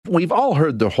we've all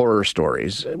heard the horror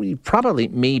stories. We probably,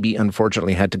 maybe,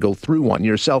 unfortunately, had to go through one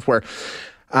yourself where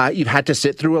you've had to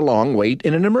sit through a long wait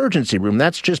in an emergency room.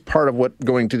 That's just part of what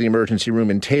going to the emergency room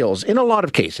entails in a lot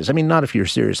of cases. I mean, not if you're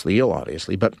seriously ill,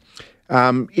 obviously, but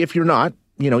if you're not,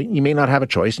 you may not have a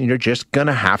choice and you're just going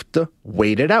to have to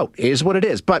wait it out, is what it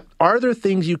is. But are there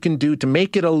things you can do to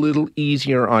make it a little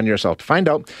easier on yourself? To find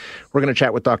out, we're going to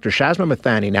chat with Dr. Shazma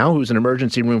Mathani now, who's an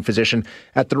emergency room physician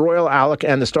at the Royal Alec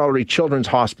and the Stollery Children's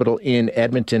Hospital in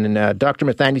Edmonton. And Dr.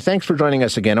 Mathani, thanks for joining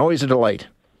us again. Always a delight.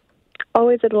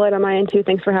 Always a delight on my end, too.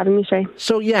 Thanks for having me, Shay.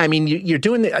 So, yeah, I mean, you're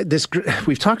doing this.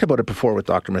 We've talked about it before with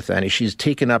Dr. Mathani. She's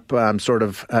taken up I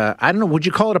don't know, would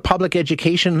you call it a public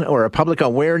education or a public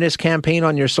awareness campaign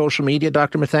on your social media,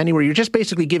 Dr. Mathani, where you're just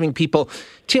basically giving people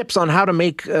tips on how to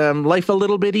make life a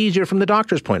little bit easier from the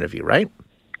doctor's point of view, right?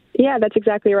 Yeah, that's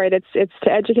exactly right. It's to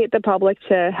educate the public,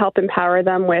 to help empower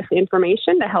them with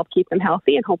information, to help keep them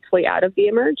healthy and hopefully out of the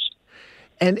emerge.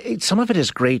 And some of it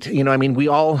is great. We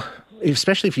all,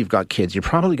 especially if you've got kids, you're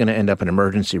probably going to end up in an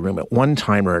emergency room at one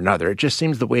time or another. It just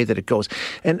seems the way that it goes.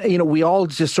 And, we all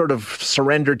just sort of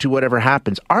surrender to whatever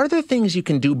happens. Are there things you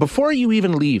can do before you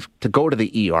even leave to go to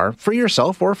the ER, for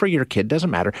yourself or for your kid,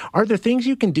 doesn't matter. Are there things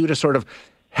you can do to sort of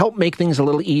help make things a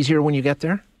little easier when you get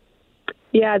there?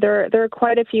 Yeah, there are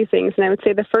quite a few things. And I would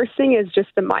say the first thing is just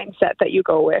the mindset that you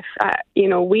go with.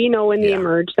 We know in the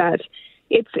emerge that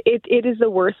it is the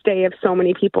worst day of so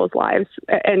many people's lives.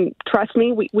 And trust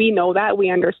me, we know that, we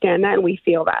understand that, and we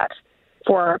feel that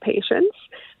for our patients.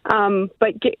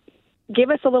 But give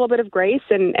us a little bit of grace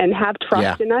and have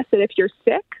trust in us that if you're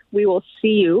sick, we will see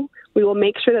you. We will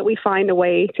make sure that we find a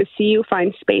way to see you,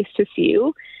 find space to see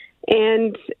you.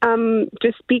 And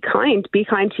just be kind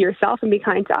to yourself and be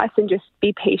kind to us and just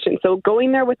be patient. So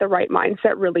going there with the right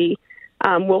mindset really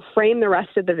will frame the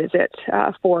rest of the visit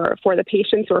for the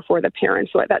patients or for the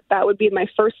parents. So that would be my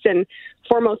first and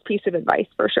foremost piece of advice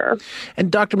for sure.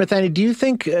 And Dr. Mathani, do you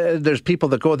think there's people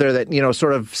that go there that,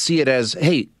 sort of see it as,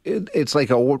 hey, it's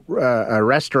like a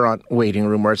restaurant waiting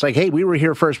room where it's like, hey, we were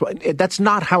here first. That's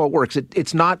not how it works.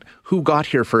 It's not who got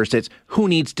here first. It's who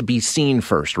needs to be seen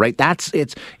first, right?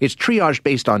 It's triage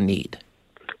based on need.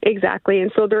 Exactly.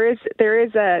 And so there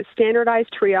is a standardized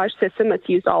triage system that's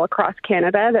used all across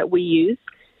Canada that we use.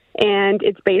 And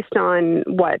it's based on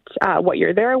what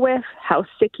you're there with, how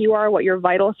sick you are, what your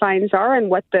vital signs are, and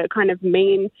what the kind of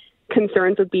main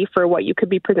concerns would be for what you could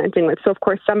be presenting with. So, of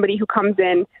course, somebody who comes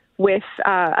in with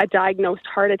a diagnosed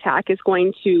heart attack is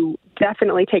going to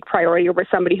definitely take priority over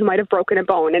somebody who might have broken a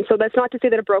bone. And so that's not to say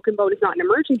that a broken bone is not an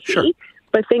emergency. Sure.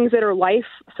 But things that are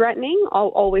life-threatening, I'll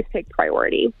always take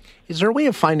priority. Is there a way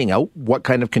of finding out what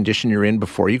kind of condition you're in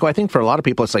before you go? I think for a lot of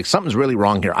people, it's like, something's really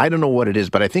wrong here. I don't know what it is,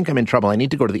 but I think I'm in trouble. I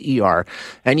need to go to the ER.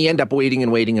 And you end up waiting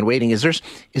and waiting and waiting. Is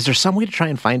there some way to try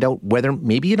and find out whether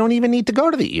maybe you don't even need to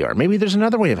go to the ER? Maybe there's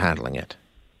another way of handling it.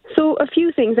 So a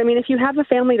few things. I mean, if you have a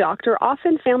family doctor,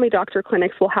 often family doctor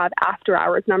clinics will have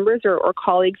after-hours numbers or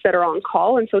colleagues that are on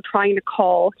call. And so trying to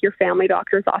call your family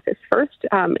doctor's office first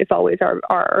is always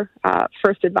our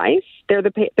first advice. They're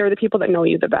the people that know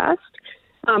you the best.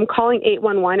 Calling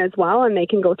 811 as well, and they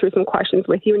can go through some questions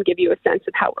with you and give you a sense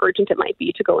of how urgent it might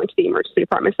be to go into the emergency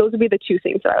department. So those would be the two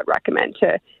things that I would recommend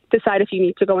to decide if you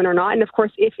need to go in or not. And, of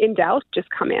course, if in doubt, just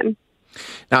come in.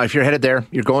 Now, if you're headed there,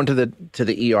 you're going to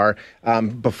the ER.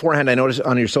 Beforehand, I noticed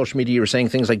on your social media you were saying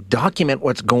things like document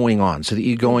what's going on so that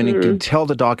you go in and can tell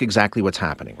the doc exactly what's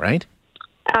happening, right?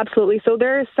 Absolutely. So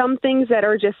there are some things that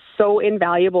are just so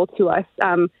invaluable to us.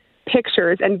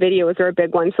 Pictures and videos are a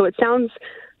big one. So it sounds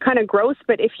kind of gross,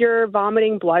 but if you're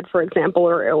vomiting blood, for example,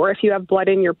 or if you have blood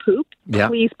in your poop,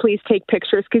 please take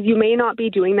pictures because you may not be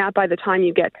doing that by the time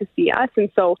you get to see us. And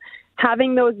so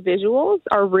having those visuals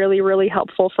are really, really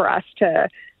helpful for us to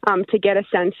get a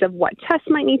sense of what tests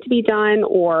might need to be done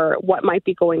or what might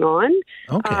be going on.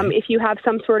 Okay. If you have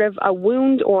some sort of a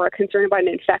wound or a concern about an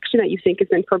infection that you think has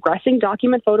been progressing,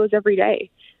 document photos every day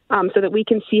so that we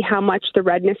can see how much the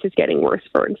redness is getting worse,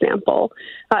 for example.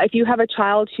 If you have a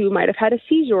child who might have had a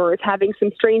seizure or is having some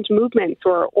strange movements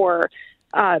or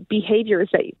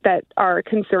behaviors that are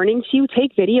concerning to you,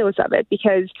 take videos of it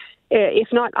because if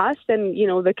not us, then,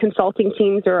 the consulting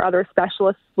teams or other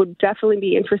specialists would definitely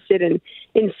be interested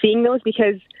in seeing those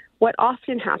because what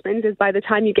often happens is by the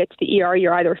time you get to the ER,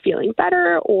 you're either feeling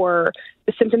better or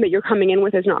the symptom that you're coming in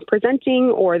with is not presenting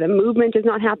or the movement is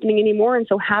not happening anymore. And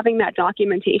so having that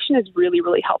documentation is really,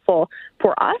 really helpful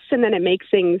for us. And then it makes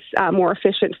things more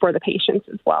efficient for the patients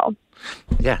as well.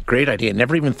 Yeah, great idea.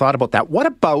 Never even thought about that. What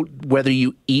about whether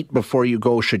you eat before you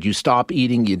go? Should you stop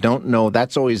eating? You don't know.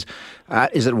 That's always,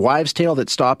 is it wives' tale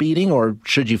that stop eating or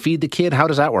should you feed the kid? How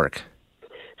does that work?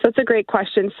 So it's a great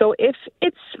question. So if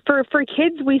it's for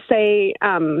kids, we say,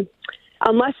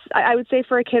 unless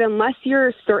for a kid, unless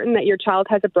you're certain that your child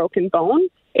has a broken bone,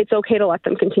 it's okay to let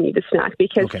them continue to snack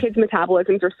because kids'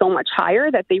 metabolisms are so much higher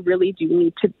that they really do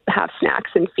need to have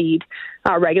snacks and feed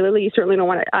regularly. You certainly don't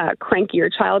want to crank your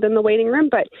child in the waiting room,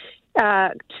 but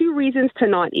two reasons to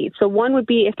not eat. So one would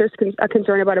be if there's a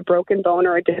concern about a broken bone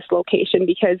or a dislocation,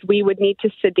 because we would need to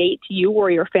sedate you or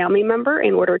your family member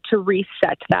in order to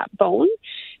reset that bone.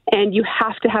 And you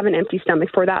have to have an empty stomach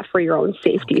for that for your own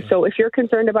safety. Okay. So if you're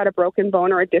concerned about a broken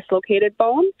bone or a dislocated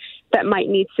bone that might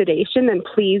need sedation, then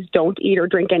please don't eat or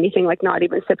drink anything, like not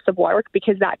even sips of water,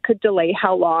 because that could delay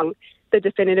how long the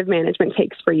definitive management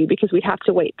takes for you, because we'd have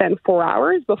to wait then 4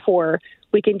 hours before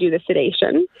we can do the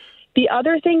sedation. The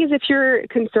other thing is if you're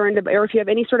concerned about, or if you have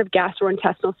any sort of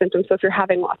gastrointestinal symptoms, so if you're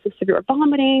having lots of severe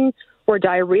vomiting or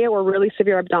diarrhea or really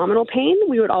severe abdominal pain,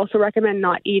 we would also recommend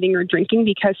not eating or drinking,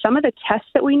 because some of the tests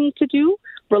that we need to do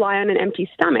rely on an empty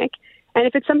stomach. And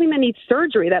if it's something that needs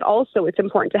surgery, that also it's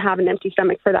important to have an empty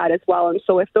stomach for that as well. And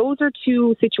so if those are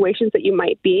two situations that you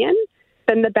might be in,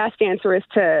 then the best answer is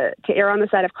to err on the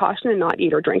side of caution and not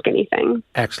eat or drink anything.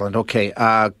 Excellent. Okay.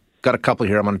 Got a couple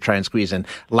here I'm going to try and squeeze in.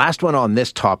 Last one on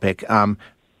this topic.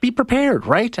 Be prepared,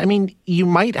 right? I mean, you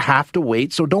might have to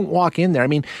wait, so don't walk in there. I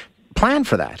mean, plan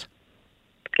for that.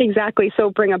 Exactly. So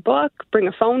bring a book, bring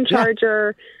a phone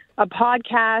charger, a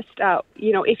podcast.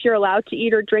 If you're allowed to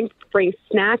eat or drink, bring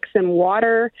snacks and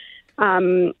water.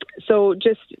 So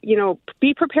just,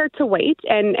 be prepared to wait.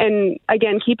 And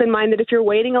again, keep in mind that if you're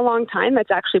waiting a long time, that's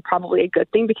actually probably a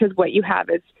good thing, because what you have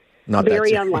is not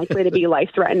very unlikely to be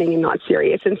life-threatening and not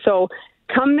serious. And so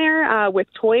come there with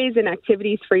toys and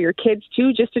activities for your kids,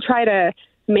 too, just to try to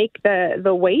make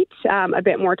the wait a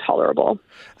bit more tolerable.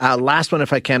 Last one,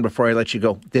 if I can, before I let you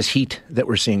go. This heat that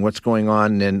we're seeing, what's going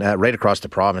on right across the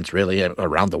province, really,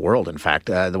 around the world, in fact,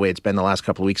 the way it's been the last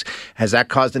couple of weeks, has that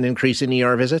caused an increase in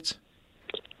ER visits?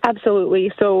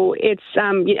 Absolutely. So it's,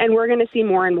 and we're going to see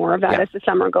more and more of that as the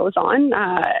summer goes on.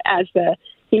 As the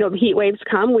heat waves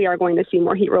come, we are going to see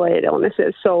more heat-related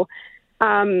illnesses. So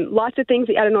lots of things.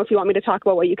 I don't know if you want me to talk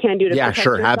about what you can do to protect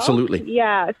yourself. Absolutely.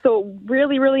 Yeah, so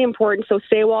really, really important. So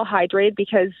stay well hydrated,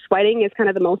 because sweating is kind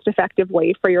of the most effective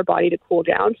way for your body to cool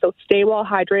down. So stay well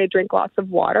hydrated, drink lots of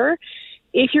water.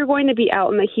 If you're going to be out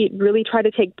in the heat, really try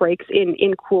to take breaks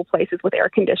in cool places with air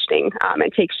conditioning,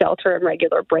 and take shelter and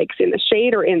regular breaks in the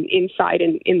shade or inside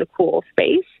in the cool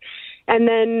space. And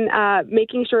then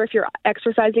making sure if you're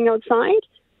exercising outside,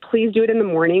 please do it in the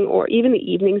morning, or even the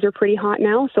evenings are pretty hot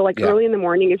now. So early in the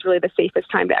morning is really the safest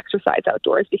time to exercise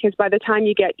outdoors, because by the time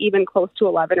you get even close to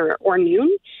 11 or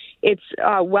noon, it's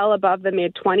well above the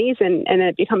mid-20s, and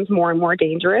it becomes more and more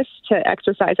dangerous to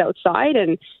exercise outside,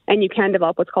 and you can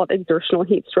develop what's called exertional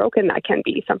heat stroke, and that can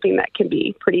be something that can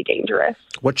be pretty dangerous.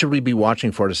 What should we be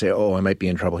watching for to say, I might be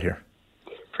in trouble here?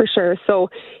 For sure. So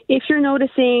if you're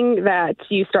noticing that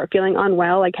you start feeling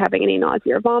unwell, like having any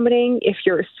nausea or vomiting, if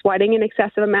you're sweating an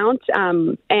excessive amount,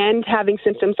 and having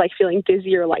symptoms like feeling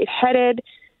dizzy or lightheaded,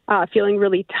 feeling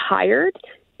really tired,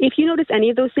 if you notice any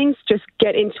of those things, just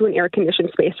get into an air-conditioned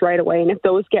space right away. And if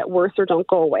those get worse or don't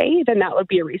go away, then that would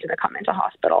be a reason to come into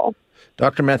hospital.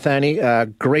 Dr.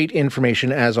 Metheny, great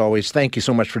information as always. Thank you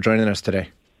so much for joining us today.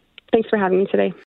 Thanks for having me today.